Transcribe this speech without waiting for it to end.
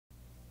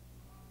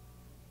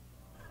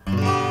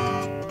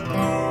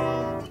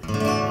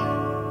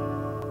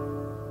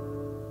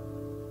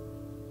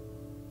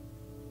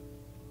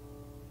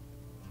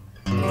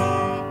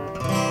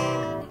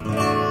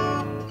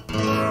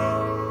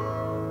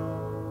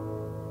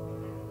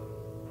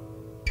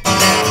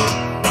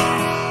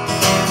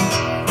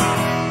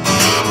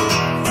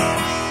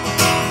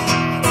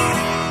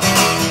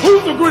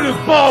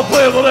ball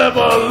player that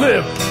ever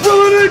lived. Well,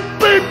 it ain't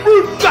Babe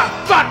Ruth, that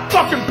fat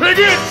fucking pig.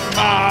 It's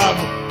Cobb.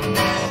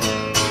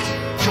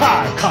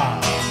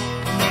 Cobb.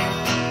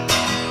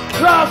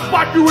 I'll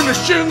spot you in the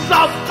shins,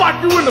 I'll spot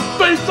you in the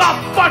face, I'll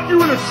spot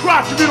you in the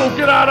crotch if you don't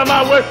get out of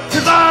my way,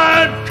 'cause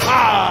I'm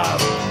Cobb.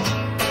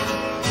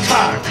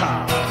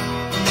 Cobb.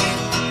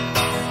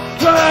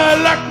 I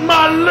like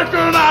my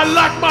liquor and I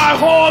like my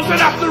whores,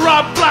 and after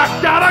I black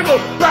out I go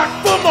back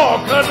for more,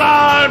 'cause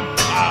I'm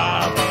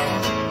Cobb.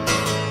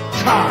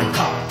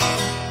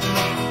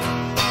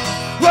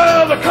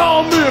 Well, they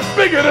call me a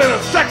bigot and a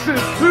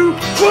sexist too.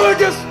 Well, I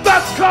guess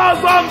that's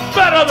 'cause I'm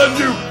better than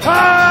you.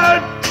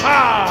 I'm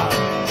Cobb.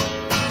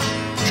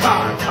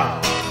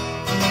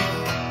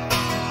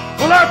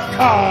 Well, that's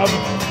Cobb.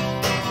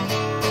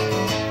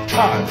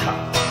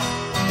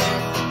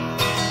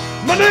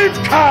 My name's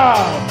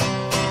Cobb.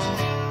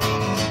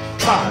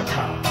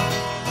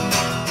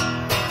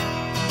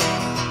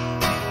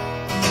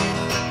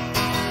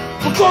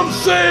 Well, some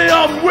say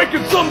I'm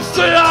wicked, some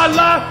say I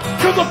lie,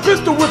 'cause I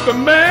pistol whipped a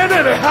man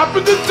and it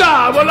happened to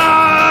die. Well,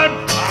 I'm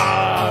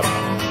Cobb.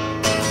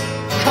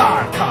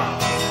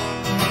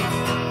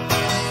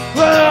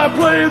 Well, I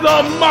play the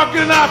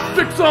market and I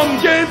fix some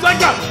games. I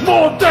got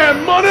more damn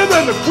money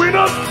than the Queen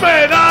of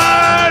Spain.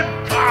 I'm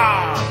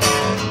Cobb.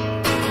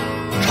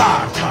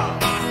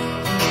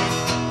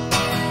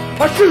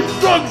 I shoot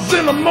drugs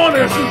in the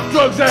morning, I shoot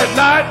drugs at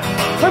night.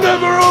 I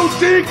never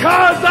OD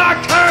 'cause I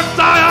can't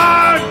die.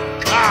 I'm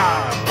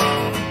Cobb.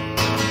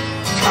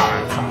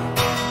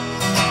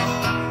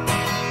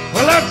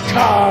 Well, that's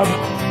Cobb.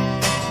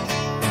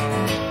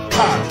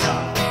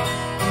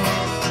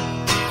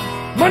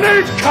 My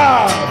name's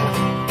Cobb.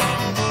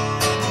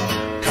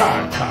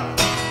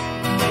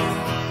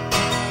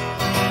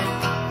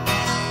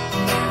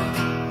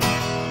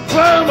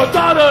 Well, my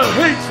daughter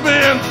hates me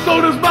and so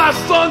does my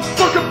son,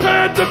 but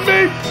compared to me,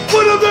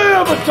 what have they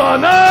ever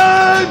done?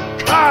 I'm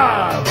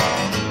Cobb.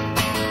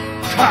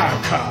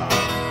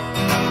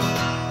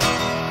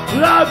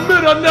 Well, I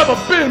admit I've never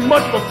been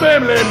much of a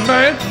family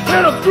man,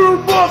 and I threw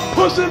more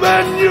pussy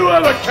than you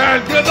ever can,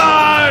 'cause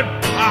I'm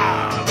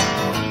Cobb.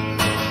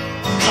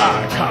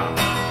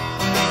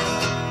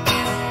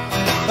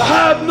 I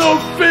have no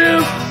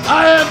fears,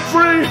 I am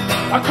free.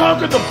 I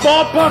conquered the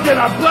ballpark and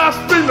I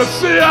blaspheme the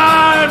sea.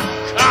 I'm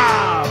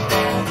Cobb.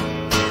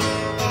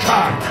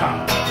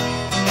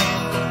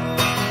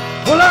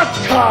 Well, that's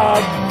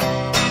Cobb.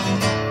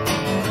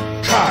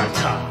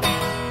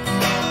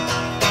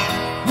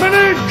 My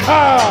name's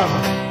Cobb.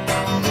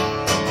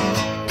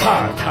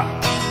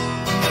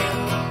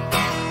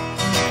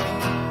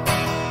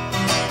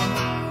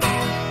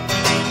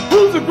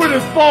 Who's the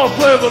greatest ball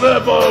player that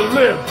ever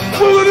lived?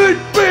 Well, it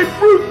ain't Babe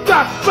Ruth,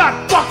 that fat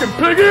fucking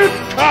pig. It's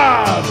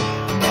Cobb.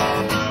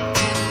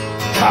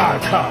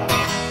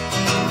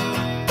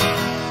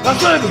 I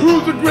said,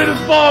 who's the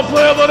greatest ball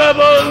player that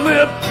ever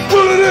lived?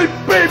 Well, it ain't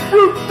Babe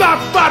Ruth, that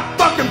fat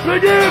fucking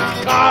pig.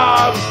 It's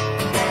Cobb.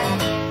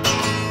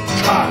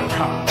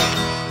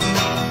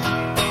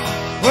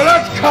 Well,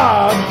 that's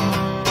Cobb.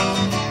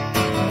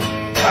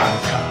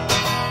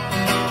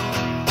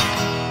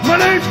 My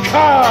name's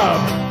Cobb.